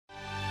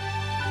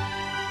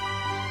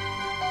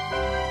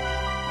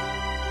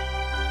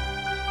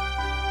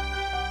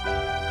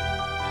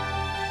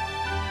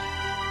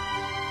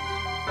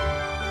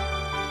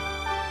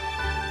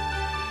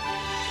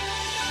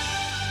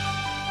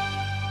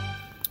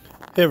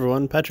Hey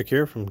everyone, Patrick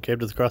here from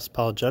Cave to the Cross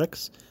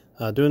Apologetics.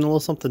 Doing a little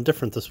something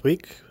different this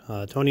week.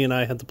 Tony and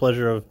I had the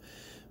pleasure of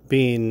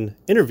being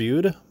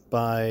interviewed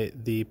by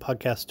the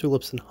podcast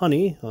Tulips and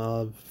Honey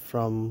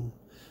from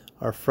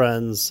our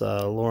friends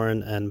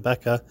Lauren and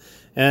Becca.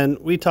 And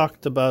we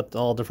talked about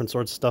all different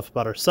sorts of stuff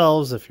about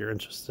ourselves, if you're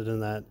interested in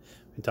that.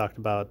 We talked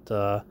about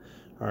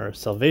our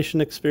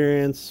salvation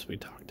experience. We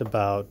talked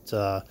about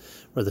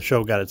where the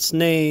show got its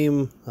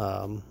name,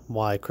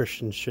 why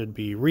Christians should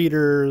be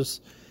readers,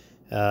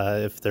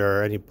 if there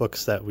are any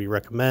books that we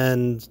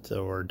recommend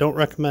or don't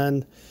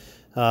recommend.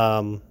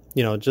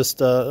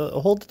 Just a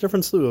whole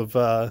different slew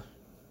of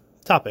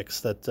topics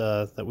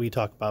that we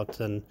talk about.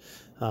 And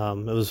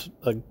it was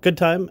a good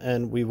time,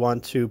 and we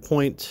want to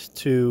point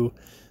to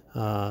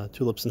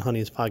Tulips and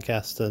Honey's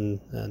podcast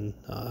and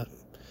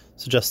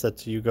suggest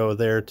that you go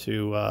there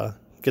to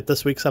get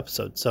this week's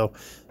episode. So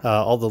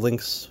all the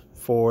links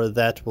for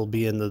that will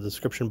be in the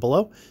description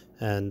below,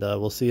 and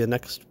we'll see you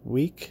next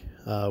week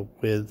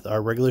with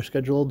our regular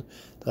scheduled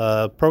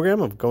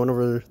program of going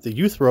over the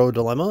youth row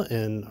dilemma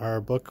in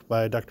our book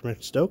by Dr.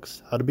 Mitch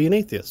Stokes, How to Be an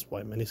Atheist,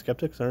 Why Many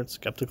Skeptics Aren't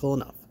Skeptical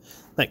Enough.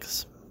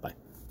 Thanks.